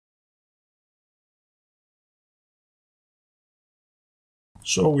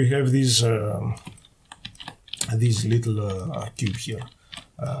So we have this little cube here.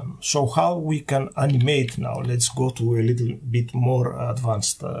 So how we can animate now? Let's go to a little bit more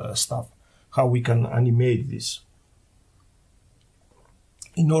advanced stuff. How we can animate this.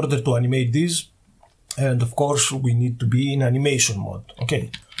 In order to animate this, and of course we need to be in animation mode. Okay.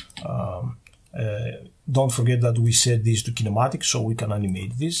 Don't forget that we set this to kinematic, so we can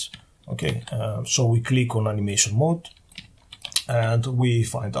animate this. Okay. So we click on animation mode, and we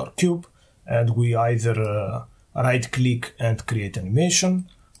find our cube, and we either right click and create animation,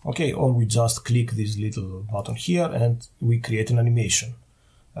 okay, or we just click this little button here and we create an animation.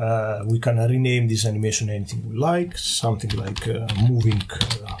 We can rename this animation anything we like, something like moving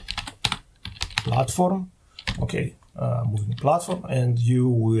platform, okay, moving platform, and you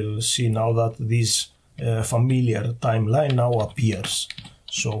will see now that this familiar timeline now appears.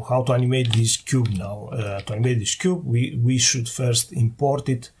 So how to animate this cube now? To animate this cube, we should first import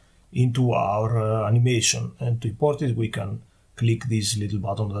it into our animation, and to import it we can click this little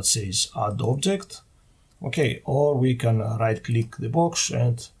button that says add object, okay, or we can right click the box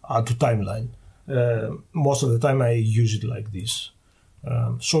and add to timeline. Most of the time I use it like this.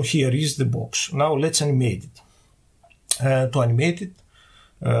 So here is the box. Now let's animate it. To animate it,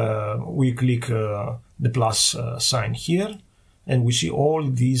 we click the plus sign here, and we see all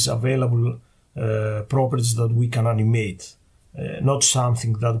these available properties that we can animate. Not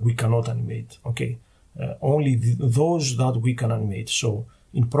something that we cannot animate, okay? Only those that we can animate. So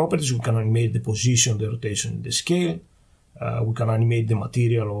in properties we can animate the position, the rotation, the scale. We can animate the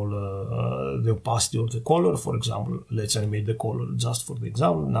material or the opacity or the color. For example, let's animate the color just for the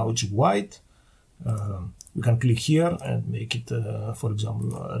example. Now it's white. We can click here and make it, for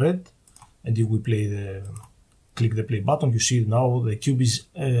example, red. And if we click the play button, you see now the cube is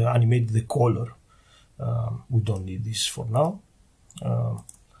animated the color. We don't need this for now.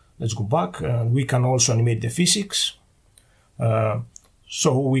 Let's go back, and we can also animate the physics.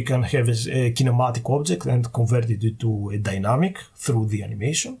 So we can have a kinematic object and convert it into a dynamic through the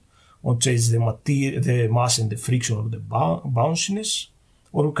animation, or change the mass and the friction or the bounciness,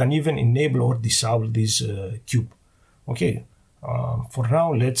 or we can even enable or disable this cube. Okay, for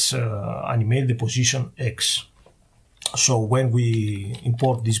now let's animate the position X. So when we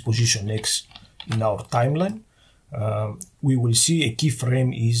import this position X in our timeline, we will see a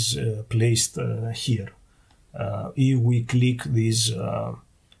keyframe is placed here. If we click this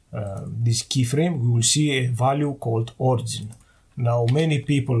keyframe, we will see a value called origin. Now many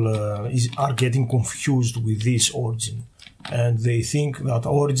people are getting confused with this origin, and they think that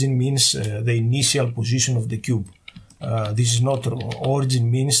origin means the initial position of the cube. This is not true. Origin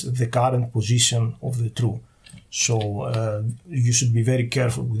means the current position of the true. So you should be very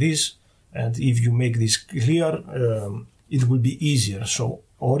careful with this, and if you make this clear, it will be easier. So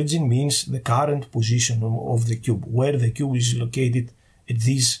origin means the current position of the cube, where the cube is located at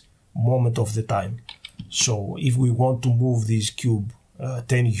this moment of the time. So if we want to move this cube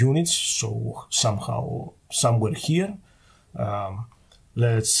 10 units, so somehow somewhere here,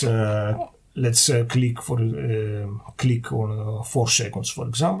 let's click on 4 seconds, for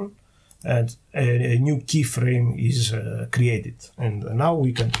example, and a new keyframe is created. And now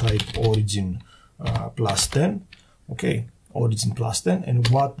we can type origin plus 10. Okay, origin plus 10. And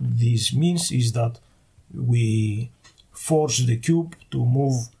what this means is that we force the cube to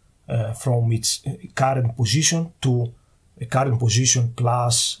move from its current position to a current position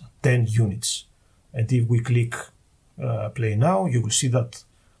plus 10 units. And if we click play now, you will see that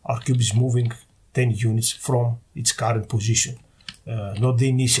our cube is moving 10 units from its current position. Not the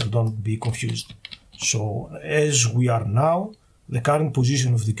initial, don't be confused. So as we are now, the current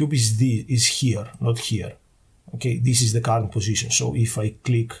position of the cube is here, not here. Okay, this is the current position. So if I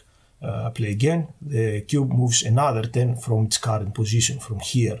click play again, the cube moves another 10 from its current position, from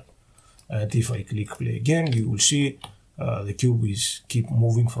here. And if I click play again, you will see the cube is keep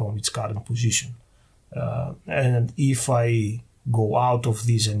moving from its current position. And if I go out of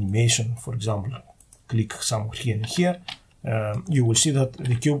this animation, for example, click somewhere here and here, you will see that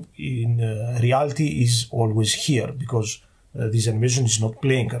the cube in reality is always here, because this animation is not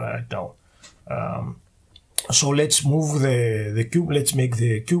playing right now. So let's move the cube, let's make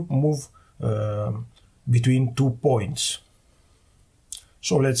the cube move between 2 points.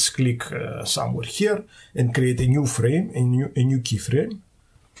 So let's click somewhere here and create a new frame, a new keyframe.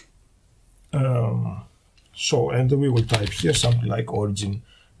 And we will type here something like origin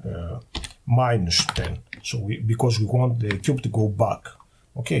minus 10. So because we want the cube to go back.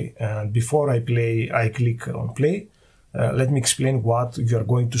 Okay, and before I click on play. Let me explain what you are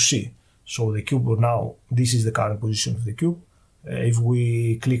going to see. So the cube now, this is the current position of the cube. if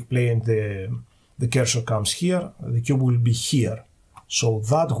we click play and the cursor comes here, the cube will be here. So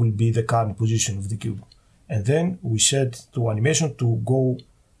that will be the current position of the cube. And then we set to animation to go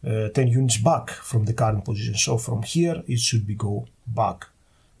 10 units back from the current position. So from here it should be go back.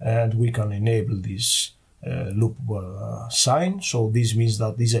 And we can enable this loop sign. So this means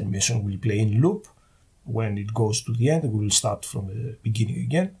that this animation will play in loop. When it goes to the end, we will start from the beginning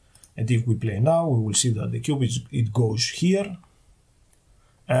again. And if we play now, we will see that the cube it goes here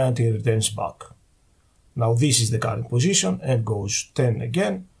and it returns back. Now this is the current position and goes 10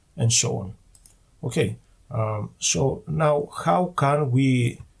 again and so on. Okay, so now how can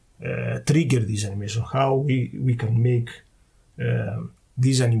we trigger this animation? How we can make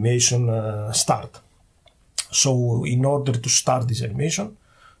this animation start? So in order to start this animation,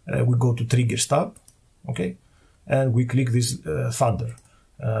 we go to Triggers tab, okay, and we click this thunder.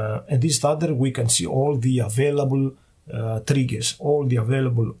 And this thunder, we can see all the available triggers, all the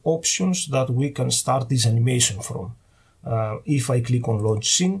available options that we can start this animation from. If I click on launch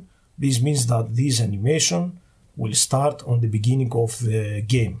scene, this means that this animation will start on the beginning of the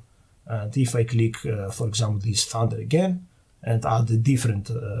game. And if I click, for example, this thunder again and add a different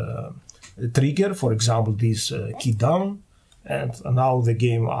trigger, for example, this key down, and now the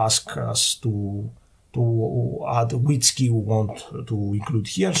game asks us to add which key we want to include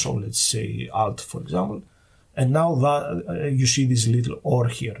here. So let's say Alt, for example. And now that you see this little OR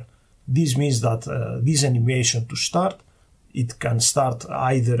here, this means that this animation to start, it can start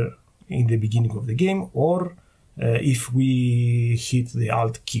either in the beginning of the game or if we hit the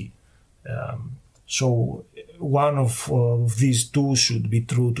Alt key. So one of these two should be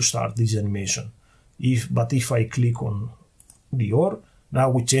true to start this animation. But if I click on the OR, now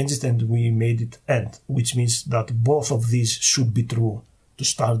we changed it and we made it end, which means that both of these should be true to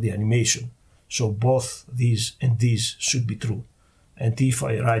start the animation. So both these and these should be true. And if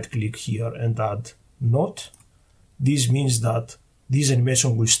I right click here and add not, this means that this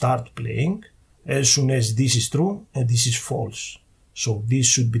animation will start playing as soon as this is true and this is false. So this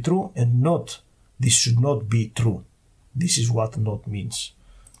should be true and not, this should not be true. This is what not means.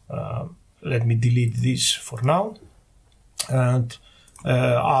 Let me delete this for now. And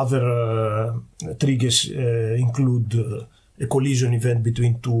other triggers include a collision event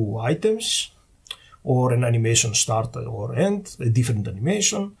between two items, or an animation start or end, a different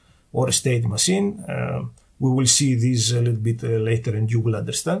animation, or a state machine. We will see this a little bit later and you will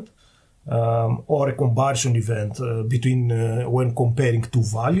understand. Or a comparison event between when comparing two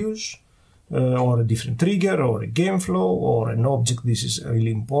values, or a different trigger, or a game flow, or an object. This is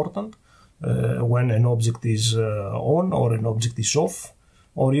really important. When an object is on or an object is off,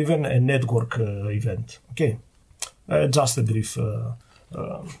 or even a network event. Okay, just a brief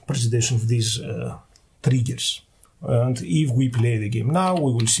presentation of these triggers. And if we play the game now,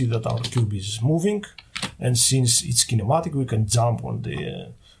 we will see that our cube is moving, and since it's kinematic, we can jump on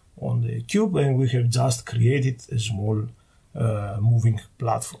the cube, and we have just created a small moving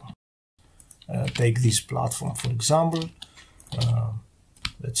platform. Take this platform, for example.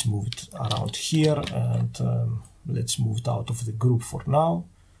 Let's move it around here, and let's move it out of the group for now.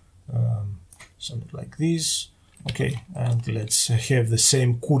 Something like this. Okay, and let's have the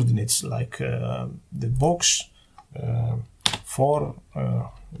same coordinates like the box. 4,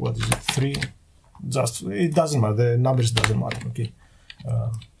 what is it, 3? Just, it doesn't matter, the numbers doesn't matter, okay.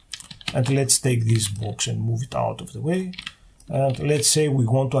 And let's take this box and move it out of the way. And let's say we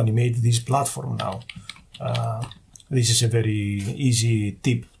want to animate this platform now. This is a very easy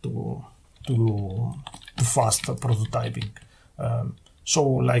tip to fast prototyping. So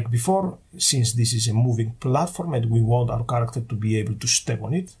like before, since this is a moving platform and we want our character to be able to step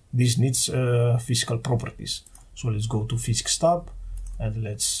on it, this needs physical properties. So let's go to Physics tab and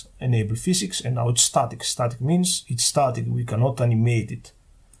let's enable physics, and now it's static. Static means it's static, we cannot animate it.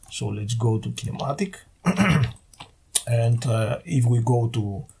 So let's go to kinematic and if we go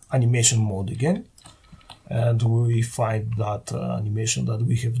to animation mode again, and we find that animation that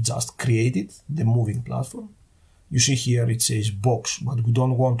we have just created, the moving platform. You see here it says box, but we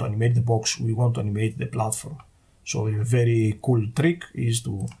don't want to animate the box, we want to animate the platform. So a very cool trick is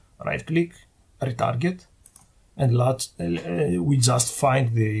to right click, retarget, and we just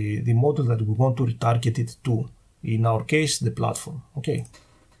find the model that we want to retarget it to. In our case, the platform. Okay,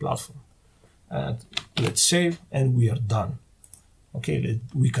 platform. And let's save, and we are done. Okay,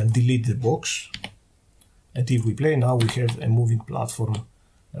 we can delete the box. And if we play now, we have a moving platform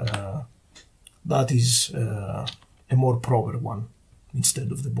that is a more proper one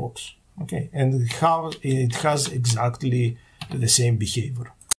instead of the box. Okay, and it has exactly the same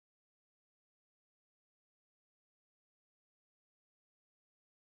behavior.